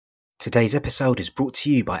Today's episode is brought to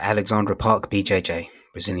you by Alexandra Park BJJ.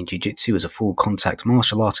 Brazilian Jiu-Jitsu is a full contact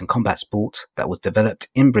martial art and combat sport that was developed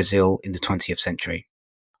in Brazil in the 20th century.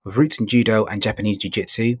 With roots in Judo and Japanese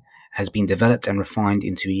Jiu-Jitsu, has been developed and refined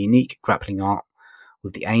into a unique grappling art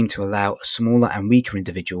with the aim to allow a smaller and weaker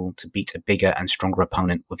individual to beat a bigger and stronger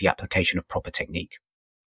opponent with the application of proper technique.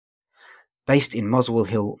 Based in Muswell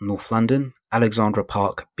Hill, North London, Alexandra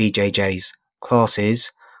Park BJJ's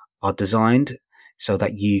classes are designed so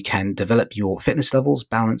that you can develop your fitness levels,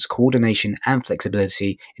 balance, coordination and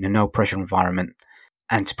flexibility in a no-pressure environment,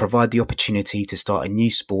 and to provide the opportunity to start a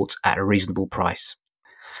new sport at a reasonable price.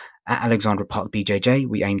 At Alexandra Park BJJ,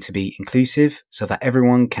 we aim to be inclusive so that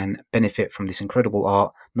everyone can benefit from this incredible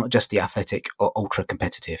art, not just the athletic or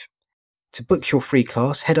ultra-competitive. To book your free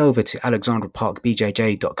class, head over to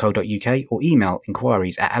alexandraparkbjj.co.uk or email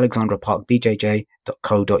inquiries at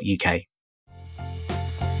alexandraparkbjj.co.uk.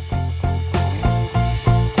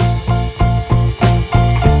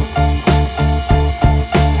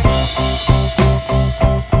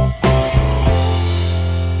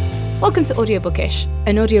 Welcome to Audiobookish,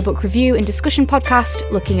 an audiobook review and discussion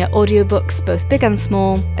podcast looking at audiobooks both big and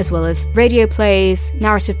small, as well as radio plays,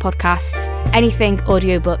 narrative podcasts, anything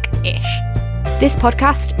audiobook-ish. This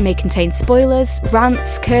podcast may contain spoilers,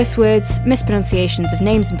 rants, curse words, mispronunciations of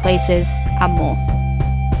names and places, and more.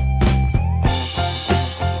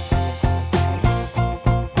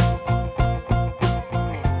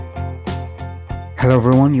 Hello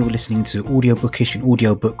everyone, you're listening to Audiobookish, an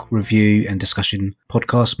audiobook review and discussion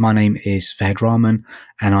podcast. My name is Fahad Rahman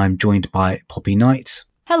and I'm joined by Poppy Knight.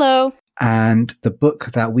 Hello. And the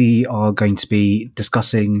book that we are going to be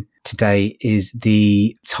discussing today is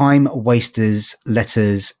the Time Wasters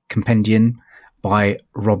Letters Compendium by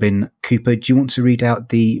Robin Cooper. Do you want to read out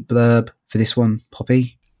the blurb for this one,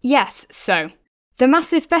 Poppy? Yes, so the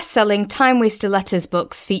massive best-selling Time Waster Letters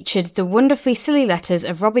books featured the wonderfully silly letters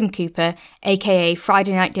of Robin Cooper, aka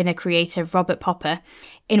Friday Night Dinner creator Robert Popper,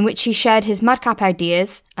 in which he shared his madcap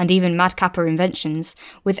ideas, and even madcapper inventions,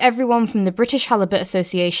 with everyone from the British Halibut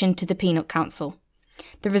Association to the Peanut Council.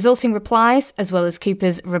 The resulting replies, as well as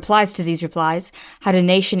Cooper's replies to these replies, had a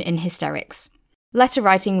nation in hysterics. Letter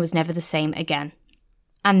writing was never the same again.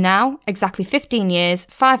 And now, exactly 15 years,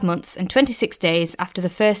 5 months and 26 days after the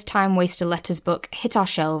first Time Waster Letters book hit our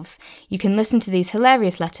shelves, you can listen to these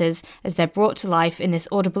hilarious letters as they're brought to life in this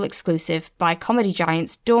Audible exclusive by comedy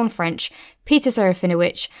giants Dawn French, Peter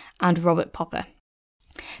Serafinowicz and Robert Popper.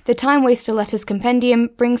 The Time Waster Letters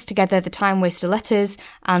Compendium brings together the Time Waster Letters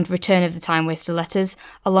and Return of the Time Waster Letters,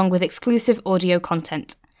 along with exclusive audio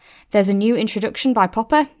content. There's a new introduction by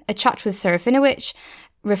Popper, a chat with Serafinowicz,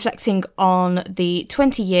 reflecting on the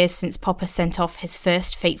 20 years since Popper sent off his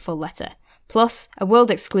first fateful letter. Plus, a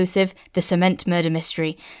world exclusive, The Cement Murder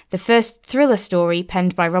Mystery, the first thriller story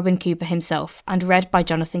penned by Robin Cooper himself and read by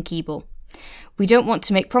Jonathan Keeble. We don't want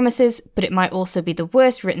to make promises, but it might also be the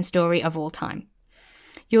worst written story of all time.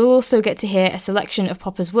 You'll also get to hear a selection of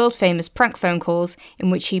Popper's world-famous prank phone calls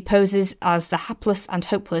in which he poses as the hapless and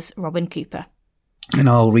hopeless Robin Cooper. And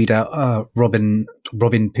I'll read out Robin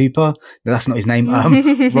Cooper. That's not his name.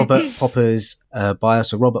 Robert Popper's bio.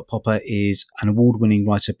 So Robert Popper is an award-winning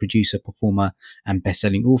writer, producer, performer, and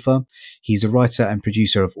best-selling author. He's the writer and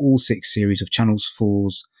producer of all 6 series of Channel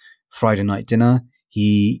 4's Friday Night Dinner.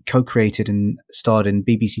 He co-created and starred in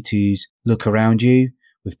BBC Two's Look Around You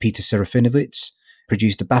with Peter Serafinowicz,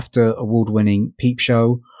 produced the BAFTA award-winning Peep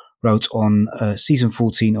Show, wrote on season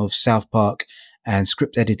 14 of South Park, and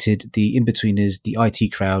script edited The Inbetweeners, The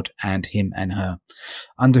IT Crowd, and Him and Her.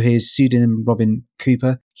 Under his pseudonym Robin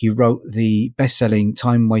Cooper, he wrote the best-selling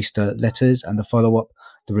Time Waster Letters and the follow-up,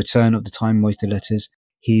 The Return of the Time Waster Letters.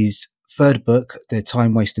 His third book, The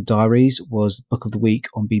Time Waster Diaries, was Book of the Week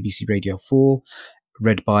on BBC Radio 4,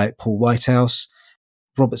 read by Paul Whitehouse.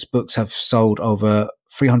 Robert's books have sold over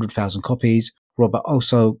 300,000 copies. Robert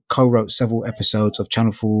also co-wrote several episodes of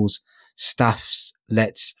Channel 4's Staff's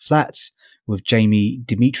Let's Flats with Jamie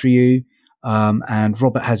Demetriou, and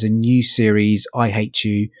Robert has a new series, I Hate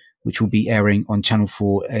You, which will be airing on Channel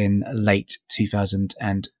 4 in late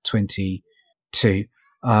 2022.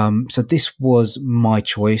 So this was my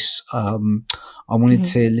choice. I wanted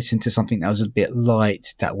to listen to something that was a bit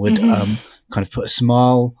light, that would kind of put a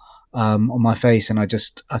smile on my face, and I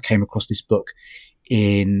came across this book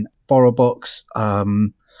in BorrowBox. I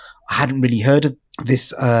hadn't really heard of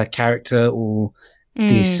this character or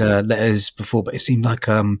these letters before, but it seemed like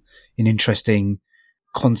an interesting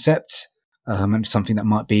concept and something that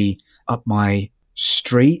might be up my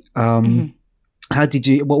street. What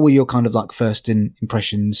were your kind of like first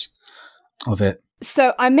impressions of it?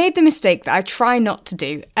 So I made the mistake that I try not to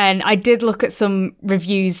do, and I did look at some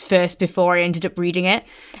reviews first before I ended up reading it.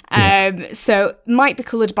 So might be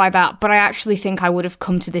coloured by that, but I actually think I would have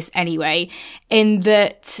come to this anyway, in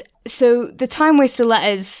that, so the Time Waster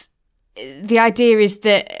letters, the idea is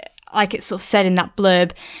that, like it's sort of said in that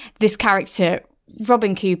blurb, this character,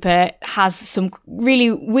 Robin Cooper, has some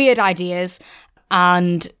really weird ideas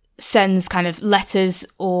and sends kind of letters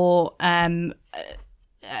or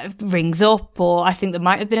rings up, or I think there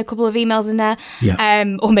might have been a couple of emails in there,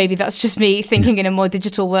 or maybe that's just me thinking in a more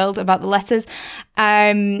digital world about the letters,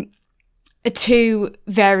 to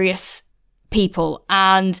various people.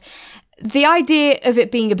 And the idea of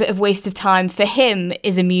it being a bit of waste of time for him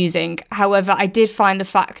is amusing. However, I did find the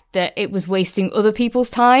fact that it was wasting other people's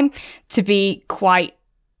time to be quite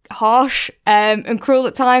harsh and cruel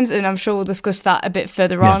at times, and I'm sure we'll discuss that a bit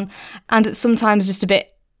further on, and it's sometimes just a bit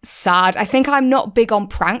sad. I think I'm not big on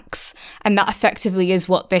pranks, and that effectively is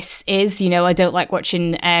what this is. You know, I don't like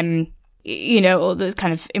watching all the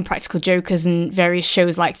kind of Impractical Jokers and various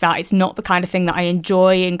shows like that. It's not the kind of thing that I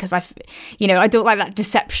enjoy, and because I don't like that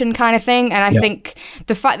deception kind of thing, and I think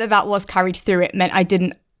the fact that that was carried through it meant I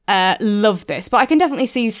didn't love this, but I can definitely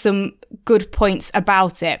see some good points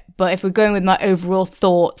about it. But if we're going with my overall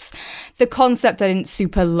thoughts, the concept I didn't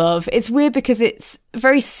super love. It's weird because it's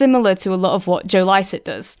very similar to a lot of what Joe Lycett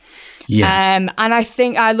does. And I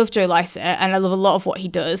think I love Joe Lycett and I love a lot of what he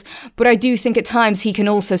does, but I do think at times he can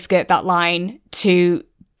also skirt that line to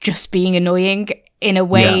just being annoying in a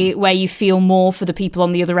way where you feel more for the people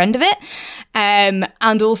on the other end of it.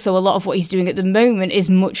 And also a lot of what he's doing at the moment is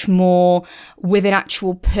much more with an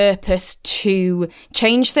actual purpose to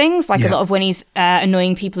change things. Like a lot of when he's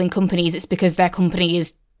annoying people in companies, it's because their company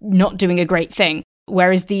is not doing a great thing.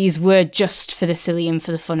 Whereas these were just for the silly and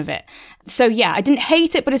for the fun of it. So yeah, I didn't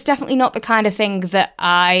hate it, but it's definitely not the kind of thing that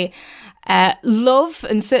I love,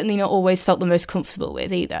 and certainly not always felt the most comfortable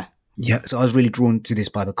with either. Yeah, so I was really drawn to this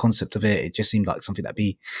by the concept of it. It just seemed like something that'd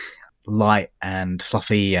be light and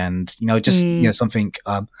fluffy, and something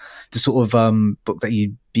the sort of book that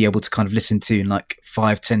you'd be able to kind of listen to in like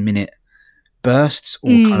 5-10 minute bursts, or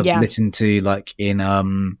kind of listen to like in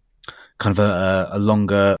kind of a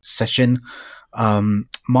longer session.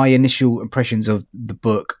 My initial impressions of the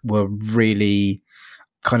book were really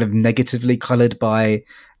kind of negatively coloured by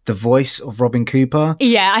the voice of Robin Cooper.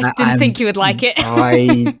 Yeah, I didn't think you would like it.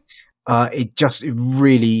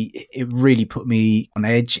 It really put me on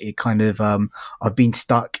edge. It kind of, I've been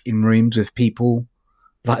stuck in rooms with people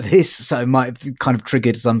like this, so it might have kind of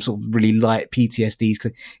triggered some sort of really light PTSDs.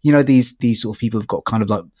 'Cause, these sort of people have got kind of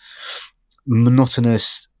like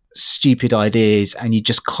monotonous, stupid ideas, and you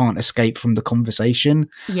just can't escape from the conversation.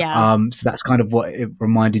 So that's kind of what it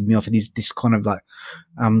reminded me of. This kind of like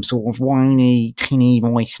sort of whiny, tinny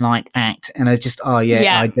voice like that, and I just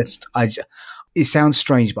it sounds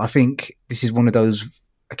strange, but I think this is one of those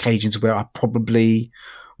occasions where I probably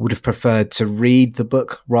would have preferred to read the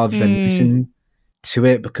book rather than listen to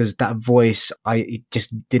it, because that voice, it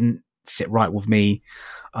just didn't sit right with me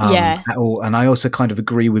at all. And I also kind of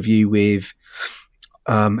agree with you with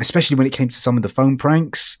especially when it came to some of the phone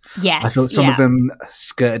pranks. Yes, I thought some of them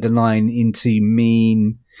skirted the line into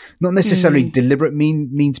mean, not necessarily deliberate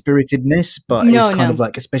mean-spiritedness, but it's kind of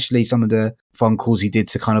like, especially some of the phone calls he did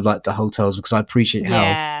to kind of like the hotels, because I appreciate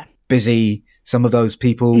how busy some of those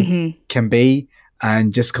people can be,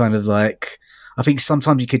 and just kind of like, I think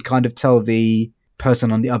sometimes you could kind of tell the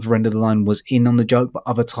person on the other end of the line was in on the joke, but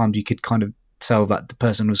other times you could kind of tell that the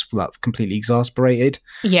person was like completely exasperated,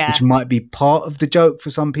 which might be part of the joke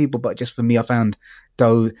for some people, but just for me, I found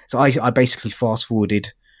those. So I basically fast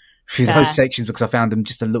forwarded through those sections because I found them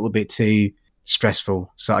just a little bit too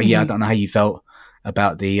stressful. So I don't know how you felt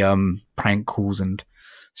about the prank calls and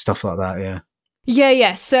stuff like that.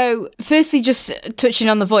 Yeah. So firstly, just touching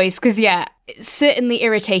on the voice, because it's certainly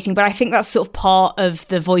irritating, but I think that's sort of part of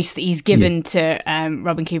the voice that he's given to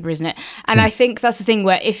Robin Cooper, isn't it? And I think that's the thing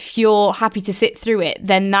where if you're happy to sit through it,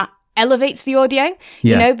 then that elevates the audio,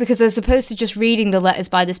 you know, because as opposed to just reading the letters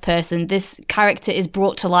by this person, this character is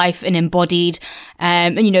brought to life and embodied.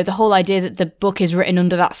 And, the whole idea that the book is written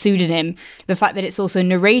under that pseudonym, the fact that it's also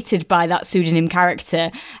narrated by that pseudonym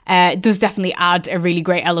character, does definitely add a really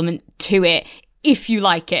great element to it, if you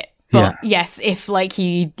like it. But yes, if like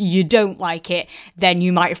you don't like it, then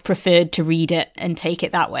you might have preferred to read it and take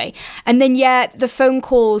it that way. And then the phone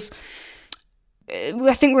calls,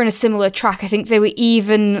 I think we're in a similar track. I think they were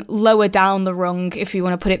even lower down the rung, if you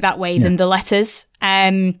want to put it that way, than the letters.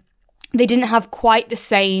 They didn't have quite the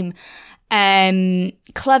same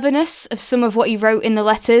cleverness of some of what he wrote in the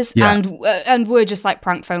letters, and were just like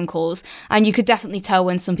prank phone calls. And you could definitely tell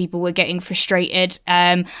when some people were getting frustrated.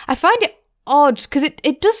 I find it odd because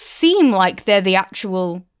it does seem like they're the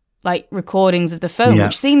actual like recordings of the phone,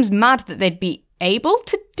 which seems mad that they'd be able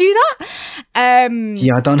to do that. I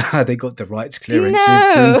don't know how they got the rights clearances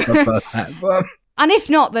No. and stuff like that. But And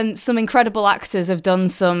if not, then some incredible actors have done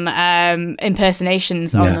some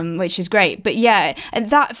impersonations on them, which is great. But yeah, and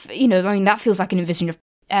that, that feels like an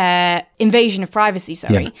invasion of privacy,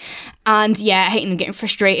 sorry. Yeah. And yeah, hating them getting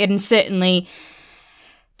frustrated, and certainly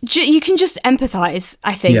you can just empathize,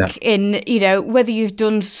 I think, in, whether you've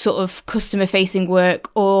done sort of customer facing work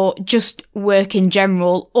or just work in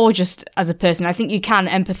general, or just as a person. I think you can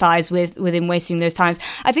empathize with him wasting those times.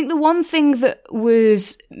 I think the one thing that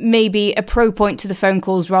was maybe a pro point to the phone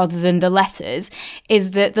calls rather than the letters is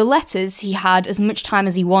that the letters, he had as much time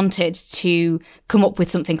as he wanted to come up with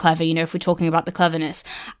something clever, if we're talking about the cleverness.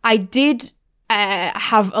 I did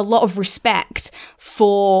have a lot of respect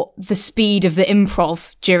for the speed of the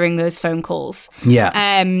improv during those phone calls. Yeah.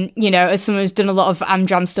 As someone who's done a lot of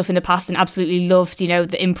Amdram stuff in the past and absolutely loved, the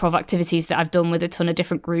improv activities that I've done with a ton of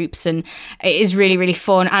different groups, and it is really, really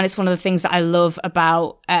fun. And it's one of the things that I love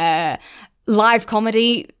about live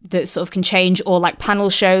comedy that sort of can change, or like panel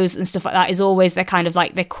shows and stuff like that, is always their kind of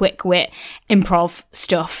like their quick wit improv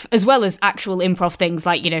stuff, as well as actual improv things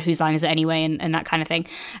like, whose line is it anyway, and that kind of thing.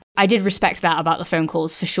 I did respect that about the phone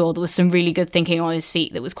calls for sure. There was some really good thinking on his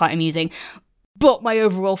feet that was quite amusing. But my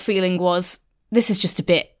overall feeling was, this is just a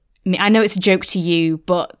bit, I know it's a joke to you,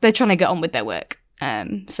 but they're trying to get on with their work.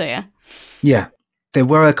 So yeah. Yeah. There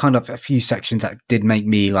were a few sections that did make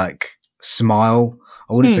me like smile.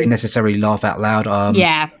 I wouldn't say necessarily laugh out loud.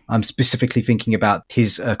 I'm specifically thinking about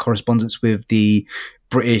his correspondence with the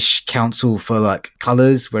British Council for like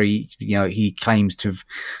colours, where he claims to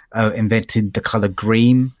have invented the colour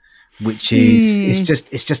green, which is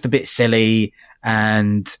it's just a bit silly,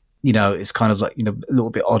 and it's kind of like a little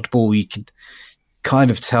bit oddball. You could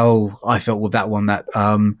kind of tell, I felt with that one, that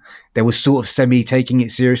there was sort of semi taking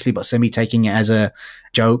it seriously, but semi taking it as a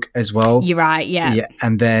joke as well. You're right, yeah.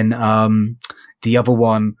 And then the other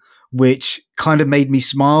one, which kind of made me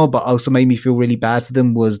smile, but also made me feel really bad for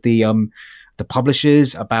them, was the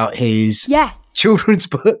publishers about his children's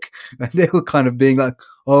book. And they were kind of being like,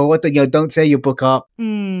 oh, what don't tear your book up.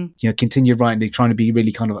 Continue writing. They're trying to be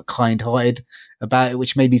really kind of like kind-hearted about it,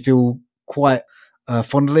 which made me feel quite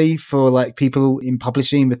fondly for like people in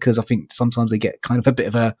publishing, because I think sometimes they get kind of a bit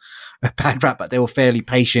of a bad rap, but they were fairly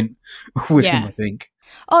patient with him, I think.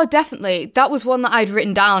 Oh, definitely. That was one that I'd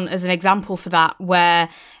written down as an example for that, where,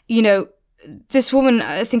 this woman,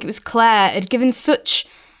 I think it was Claire, had given such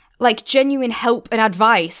like genuine help and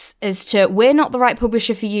advice as to, we're not the right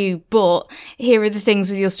publisher for you, but here are the things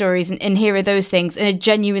with your stories, and here are those things. And it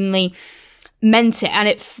genuinely meant it. And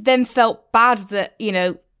it then felt bad that,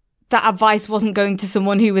 that advice wasn't going to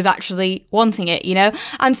someone who was actually wanting it,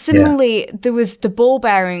 And similarly, there was the ball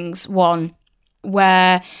bearings one,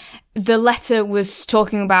 where the letter was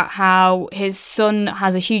talking about how his son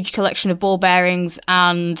has a huge collection of ball bearings,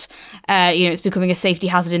 and it's becoming a safety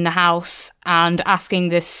hazard in the house, and asking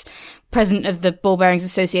this president of the Ball Bearings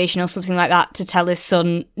Association or something like that to tell his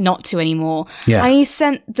son not to anymore. And he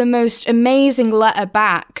sent the most amazing letter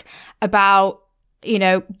back about,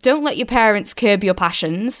 don't let your parents curb your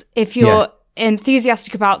passions. If you're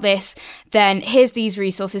enthusiastic about this, then here's these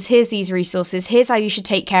resources, here's how you should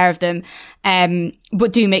take care of them,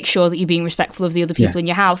 but do make sure that you're being respectful of the other people in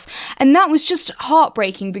your house. And that was just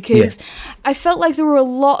heartbreaking, because I felt like there were a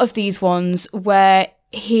lot of these ones where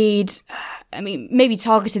maybe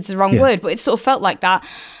targeted is the wrong word, but it sort of felt like that.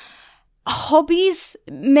 Hobbies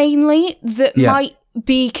mainly that might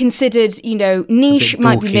be considered, niche,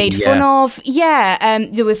 might be made fun of.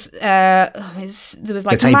 There was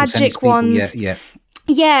like magic ones.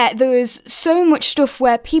 Yeah, there was so much stuff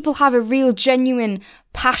where people have a real genuine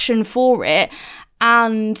passion for it,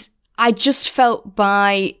 and I just felt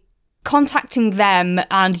by contacting them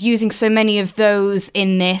and using so many of those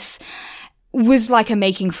in this was like a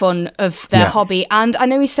making fun of their hobby. And I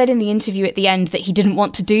know he said in the interview at the end that he didn't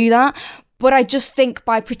want to do that, but I just think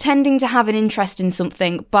by pretending to have an interest in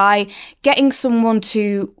something, by getting someone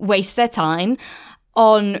to waste their time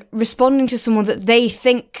on responding to someone that they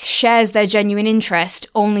think shares their genuine interest,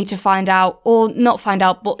 only to find out, or not find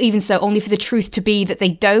out, but even so, only for the truth to be that they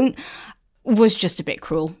don't, was just a bit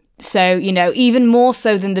cruel. So, even more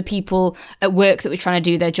so than the people at work that were trying to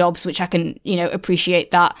do their jobs, which I can,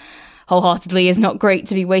 appreciate that wholeheartedly is not great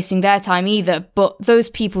to be wasting their time either. But those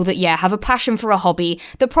people that, have a passion for a hobby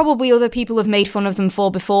that probably other people have made fun of them for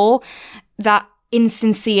before, that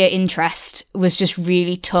insincere interest was just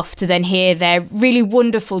really tough to then hear their really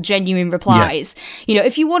wonderful, genuine replies. You know,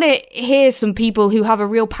 if you want to hear some people who have a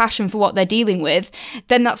real passion for what they're dealing with,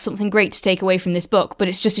 then that's something great to take away from this book. But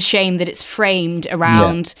it's just a shame that it's framed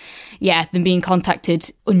around, them being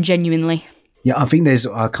contacted ungenuinely. Yeah, I think there's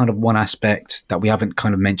kind of one aspect that we haven't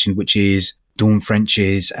kind of mentioned, which is Dawn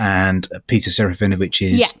French's and Peter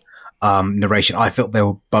Serafinovich's narration. I felt they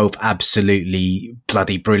were both absolutely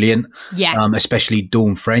bloody brilliant. Yeah. Especially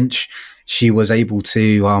Dawn French. She was able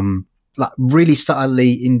to like really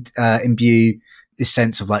subtly imbue this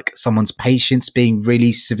sense of like someone's patience being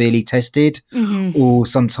really severely tested, or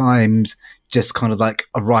sometimes just kind of like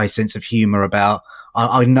a wry sense of humor about,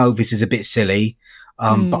 I know this is a bit silly,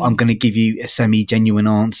 but I'm going to give you a semi-genuine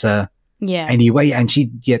answer anyway. And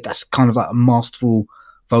that's kind of like a masterful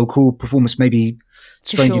vocal performance, maybe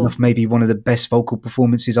strange enough, maybe one of the best vocal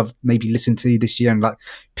performances I've maybe listened to this year. And like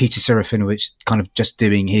Peter Serafinovich kind of just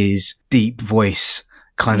doing his deep voice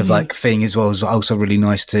kind of like thing as well is also really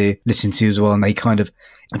nice to listen to as well. And they kind of,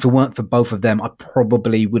 if it weren't for both of them, I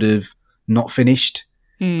probably would have not finished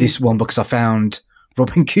this one because I found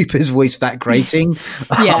Robin Cooper's voice that grating.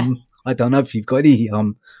 I don't know if you've got any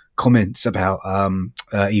comments about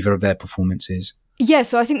either of their performances. Yeah,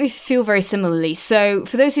 so I think we feel very similarly. So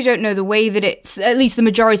for those who don't know, the way that it's, at least the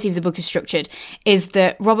majority of the book is structured, is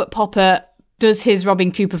that Robert Popper does his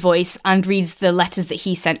Robin Cooper voice and reads the letters that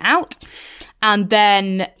he sent out. And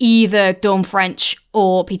then either Dawn French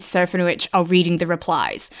or Peter Serafinovich are reading the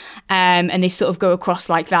replies. And they sort of go across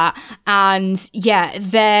like that. And yeah,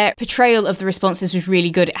 their portrayal of the responses was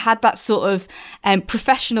really good. It had that sort of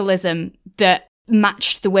professionalism that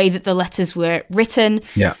matched the way that the letters were written,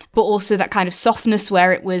 but also that kind of softness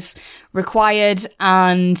where it was required.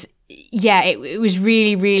 And yeah, it was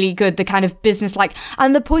really, really good. The kind of business-like,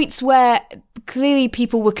 and the points where clearly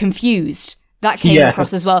people were confused, that came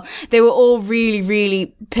across as well. They were all really,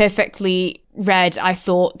 really perfectly read, I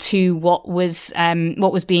thought, to what was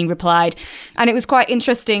being replied. And it was quite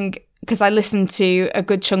interesting because I listened to a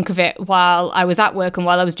good chunk of it while I was at work and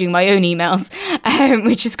while I was doing my own emails,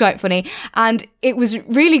 which is quite funny. And it was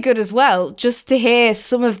really good as well, just to hear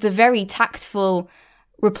some of the very tactful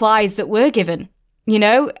replies that were given, you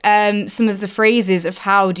know, some of the phrases of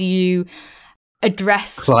how do you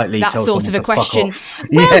address that sort of a question.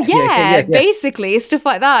 Well, basically, stuff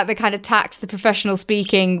like that, the kind of tact, the professional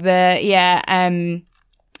speaking, the,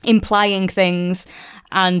 implying things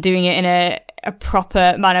and doing it in a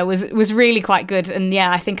proper manner was really quite good. And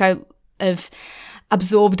yeah, I think I have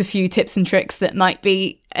absorbed a few tips and tricks that might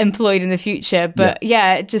be employed in the future. But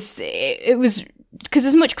it was, because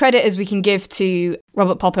as much credit as we can give to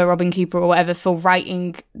Robert Popper, Robin Cooper or whatever for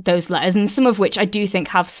writing those letters, and some of which I do think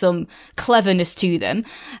have some cleverness to them,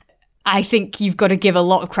 I think you've got to give a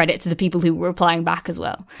lot of credit to the people who were replying back as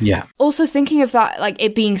well. Yeah. Also thinking of that, like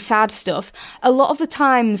it being sad stuff, a lot of the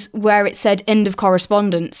times where it said end of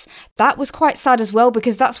correspondence, that was quite sad as well,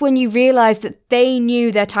 because that's when you realise that they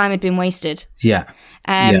knew their time had been wasted. Yeah.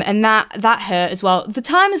 And that hurt as well. The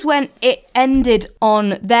times when it ended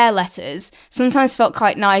on their letters sometimes felt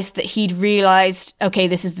quite nice that he'd realised, okay,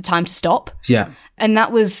 this is the time to stop. Yeah. And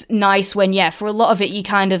that was nice when, for a lot of it, you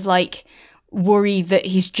kind of like worry that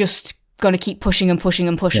he's just going to keep pushing and pushing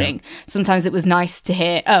and pushing. Yeah. Sometimes it was nice to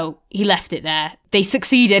hear, oh, he left it there. They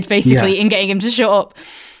succeeded basically in getting him to shut up.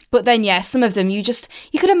 But then, some of them, you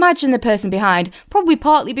could imagine the person behind, probably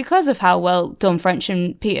partly because of how well Dawn French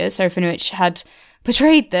and Peter Serafinovich had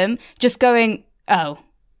portrayed them, just going, oh,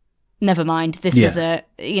 never mind, this was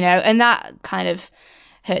and that kind of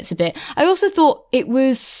hurts a bit. I also thought it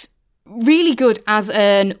was really good as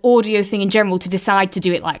an audio thing in general to decide to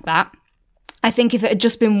do it like that. I think if it had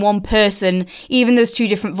just been one person, even those two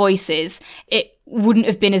different voices, it wouldn't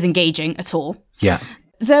have been as engaging at all. Yeah.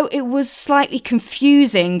 Though it was slightly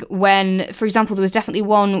confusing when, for example, there was definitely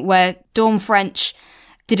one where Dawn French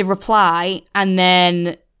did a reply and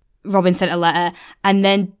then Robin sent a letter, and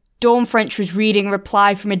then Dawn French was reading a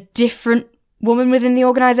reply from a different woman within the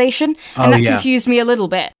organisation, and that confused me a little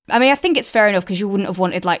bit. I mean, I think it's fair enough because you wouldn't have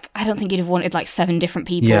wanted I don't think you'd have wanted 7 different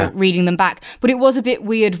people reading them back, but it was a bit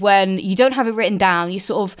weird when you don't have it written down, you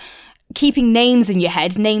sort of keeping names in your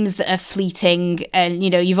head, names that are fleeting, and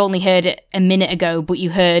you've only heard it a minute ago, but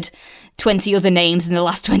you heard 20 other names in the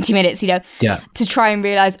last 20 minutes, to try and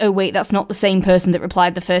realise, oh wait, that's not the same person that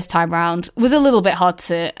replied the first time round, was a little bit hard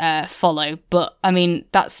to follow. But I mean,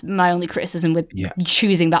 that's my only criticism with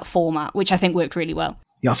choosing that format, which I think worked really well.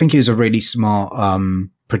 Yeah, I think it was a really smart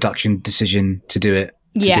production decision to do it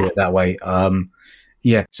that way.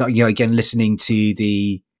 So again, listening to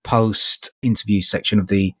the post interview section of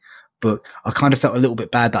the book, I kind of felt a little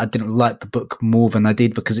bit bad that I didn't like the book more than I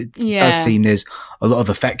did, because it does seem there's a lot of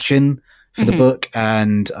affection for the book,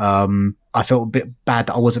 and I felt a bit bad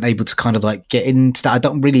that I wasn't able to kind of like get into that. I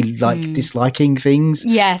don't really like disliking things,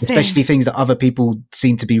 especially things that other people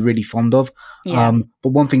seem to be really fond of. But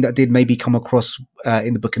one thing that did maybe come across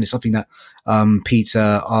in the book, and it's something that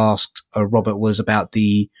Peter asked Robert, was about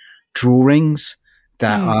the drawings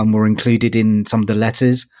that were included in some of the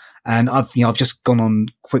letters. And I've just gone on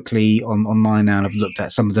quickly online now, and I've looked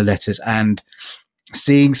at some of the letters, and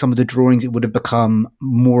seeing some of the drawings, it would have become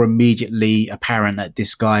more immediately apparent that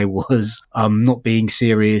this guy was not being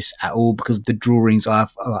serious at all, because the drawings are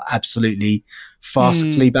absolutely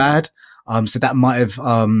farcically bad. So that might have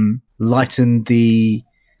lightened the,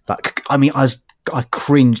 like, I mean, I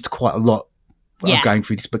cringed quite a lot going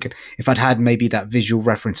through this book. And if I'd had maybe that visual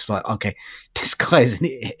reference, like, okay, this guy is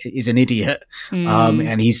an idiot,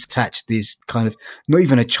 and he's attached this kind of, not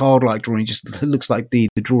even a childlike drawing, just looks like the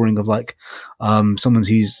drawing of like someone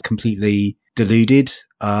who's completely deluded,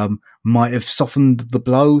 might have softened the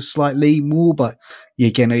blow slightly more. But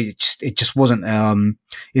again, it just wasn't.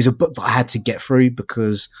 It was a book that I had to get through,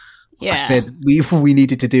 because I said we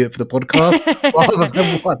needed to do it for the podcast, rather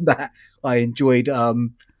than one that I enjoyed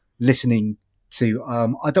listening to.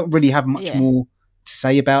 I don't really have much more to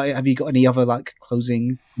say about it. Have you got any other like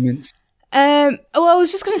closing comments? Well, I was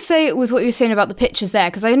just going to say, with what you were saying about the pictures there,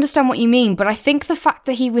 because I understand what you mean, but I think the fact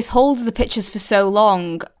that he withholds the pictures for so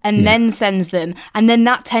long and then sends them, and then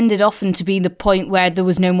that tended often to be the point where there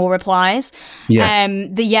was no more replies.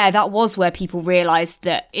 That was where people realised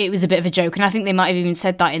that it was a bit of a joke, and I think they might have even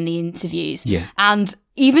said that in the interviews. And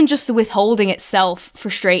even just the withholding itself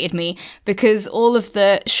frustrated me, because all of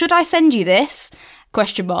the, should I send you this? ?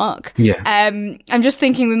 I'm just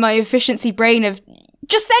thinking with my efficiency brain of,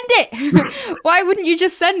 just send it. Why wouldn't you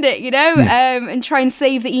just send it, and try and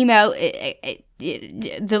save the email,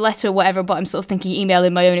 the letter, whatever. But I'm sort of thinking email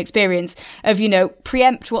in my own experience of,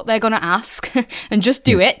 preempt what they're going to ask and just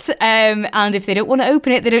do it. And if they don't want to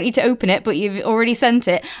open it, they don't need to open it, but you've already sent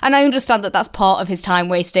it. And I understand that that's part of his time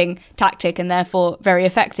wasting tactic and therefore very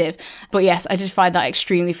effective. But yes, I did find that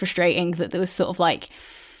extremely frustrating, that there was sort of like,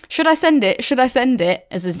 should I send it? Should I send it?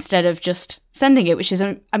 As instead of just sending it, which is,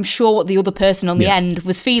 I'm sure, what the other person on the end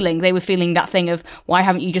was feeling. They were feeling that thing of, why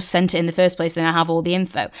haven't you just sent it in the first place? Then I have all the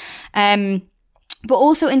info. But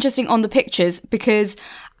also interesting on the pictures, because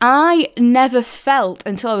I never felt,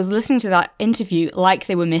 until I was listening to that interview, like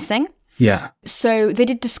they were missing. So they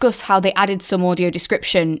did discuss how they added some audio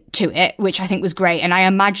description to it, which I think was great. And I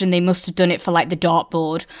imagine they must have done it for like the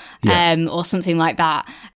dartboard or something like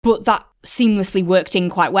that. But that seamlessly worked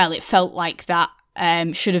in quite well. It felt like that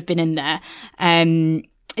should have been in there. It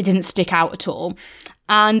didn't stick out at all.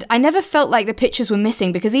 And I never felt like the pictures were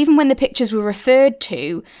missing, because even when the pictures were referred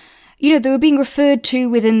to, they were being referred to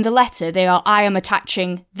within the letter. They are, I am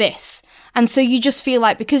attaching this. And so you just feel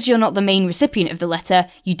like, because you're not the main recipient of the letter,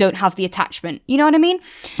 you don't have the attachment. You know what I mean?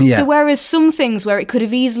 So whereas some things where it could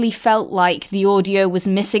have easily felt like the audio was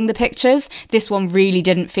missing the pictures, this one really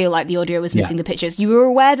didn't feel like the audio was missing the pictures. You were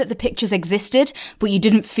aware that the pictures existed, but you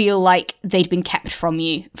didn't feel like they'd been kept from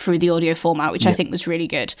you through the audio format, which I think was really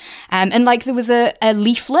good. And like there was a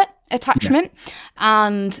leaflet attachment,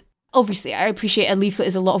 and obviously, I appreciate a leaflet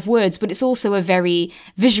is a lot of words, but it's also a very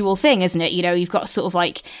visual thing, isn't it? You've got sort of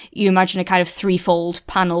like, you imagine a kind of threefold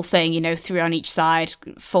panel thing, three on each side,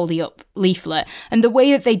 folding up leaflet. And the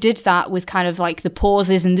way that they did that with kind of like the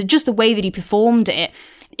pauses and just the way that he performed it,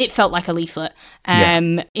 it felt like a leaflet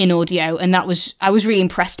in audio. And I was really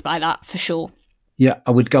impressed by that, for sure. Yeah,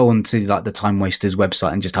 I would go on to like the Time Wasters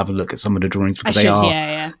website and just have a look at some of the drawings, because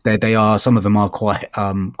they are some of them are quite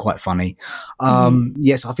funny.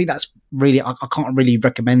 Yes, I think that's really, I can't really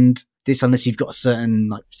recommend this unless you've got a certain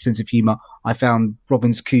like sense of humor. I found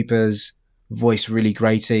Robin Cooper's voice really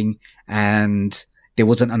grating, and there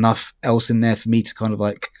wasn't enough else in there for me to kind of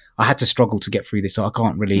like, I had to struggle to get through this, so I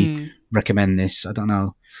can't really recommend this. I don't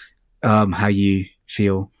know how you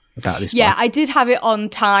feel about this. Yeah, I did have it on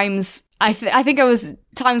times. I think I was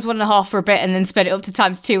times 1.5 for a bit, and then sped it up to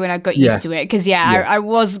times 2 when I got used to it. Because I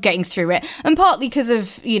was getting through it, and partly because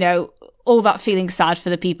of all that feeling sad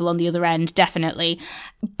for the people on the other end, definitely.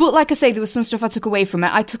 But like I say, there was some stuff I took away from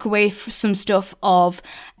it. I took away some stuff of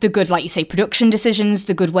the good, like you say, production decisions,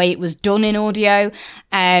 the good way it was done in audio,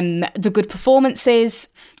 the good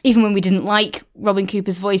performances, even when we didn't like Robin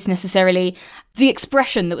Cooper's voice necessarily. The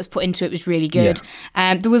expression that was put into it was really good.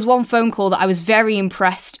 There was one phone call that I was very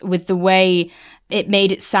impressed with the way it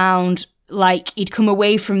made it sound like he'd come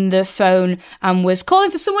away from the phone and was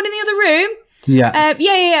calling for someone in the other room.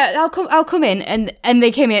 Yeah. I'll come in, and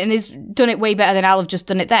they came in, and he's done it way better than I'll have just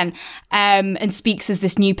done it then. And speaks as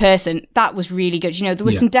this new person. That was really good. You know, there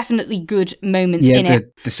was some definitely good moments in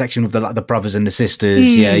it. The section with the brothers and the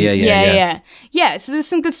sisters. Yeah. So there's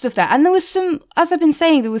some good stuff there, and there was some, as I've been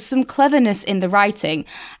saying, there was some cleverness in the writing,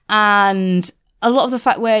 and a lot of the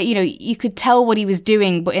fact where, you know, you could tell what he was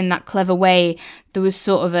doing, but in that clever way, there was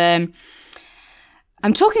sort of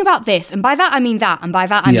I'm talking about this, and by that I mean that, and by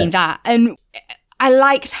that I mean that. And I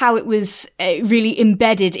liked how it was really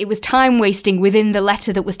embedded. It was time wasting within the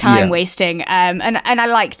letter that was time wasting. And I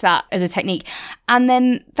liked that as a technique. And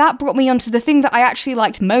then that brought me on to the thing that I actually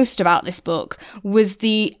liked most about this book was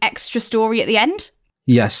the extra story at the end.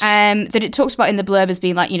 Yes. That it talks about in the blurb as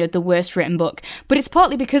being like, you know, the worst written book. But it's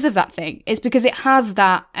partly because of that thing. It's because it has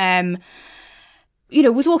that, you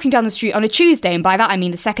know, was walking down the street on a Tuesday, and by that I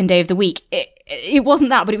mean the second day of the week. It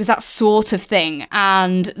wasn't that, but it was that sort of thing.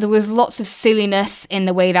 And there was lots of silliness in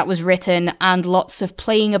the way that was written, and lots of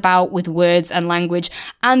playing about with words and language,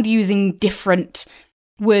 and using different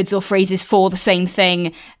words or phrases for the same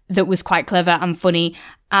thing that was quite clever and funny.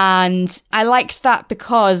 And I liked that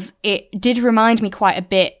because it did remind me quite a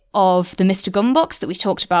bit of the Mr. Gumbox that we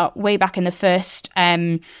talked about way back in the first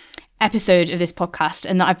episode of this podcast,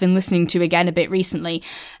 and that I've been listening to again a bit recently,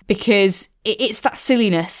 because it's that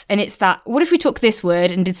silliness, and it's that, what if we took this word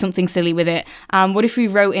and did something silly with it? What if we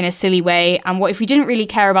wrote in a silly way? And what if we didn't really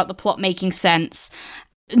care about the plot making sense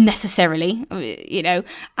necessarily, you know,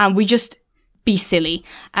 and we just be silly?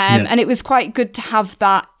 And it was quite good to have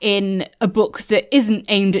that in a book that isn't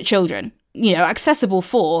aimed at children. You know, accessible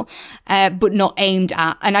for, but not aimed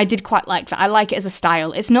at. And I did quite like that. I like it as a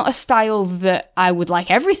style. It's not a style that I would like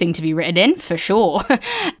everything to be written in, for sure,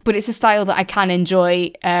 but it's a style that I can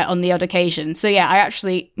enjoy on the odd occasion. So yeah, I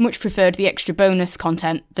actually much preferred the extra bonus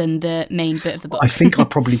content than the main bit of the book. I think I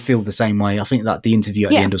probably feel the same way. I think that the interview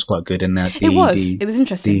at the end was quite good, and that it was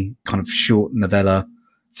interesting. The kind of short novella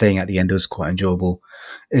thing at the end was quite enjoyable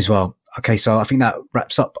as well. Okay, so I think that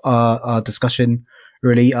wraps up our discussion.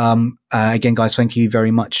 Really, again, guys, thank you very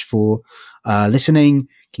much for listening.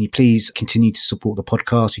 Can you please continue to support the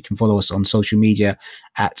podcast? You can follow us on social media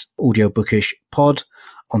at AudioBookishPod,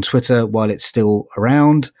 on Twitter while it's still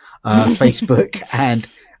around, Facebook, and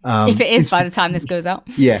if it is by the time this goes out,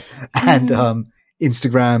 and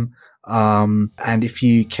Instagram. And if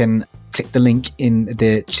you can click the link in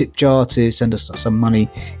the tip jar to send us some money,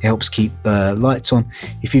 it helps keep the lights on.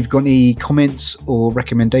 If you've got any comments or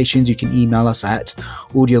recommendations, you can email us at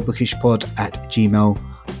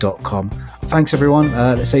audiobookishpod@gmail.com. Thanks everyone.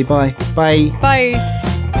 Let's say bye. Bye.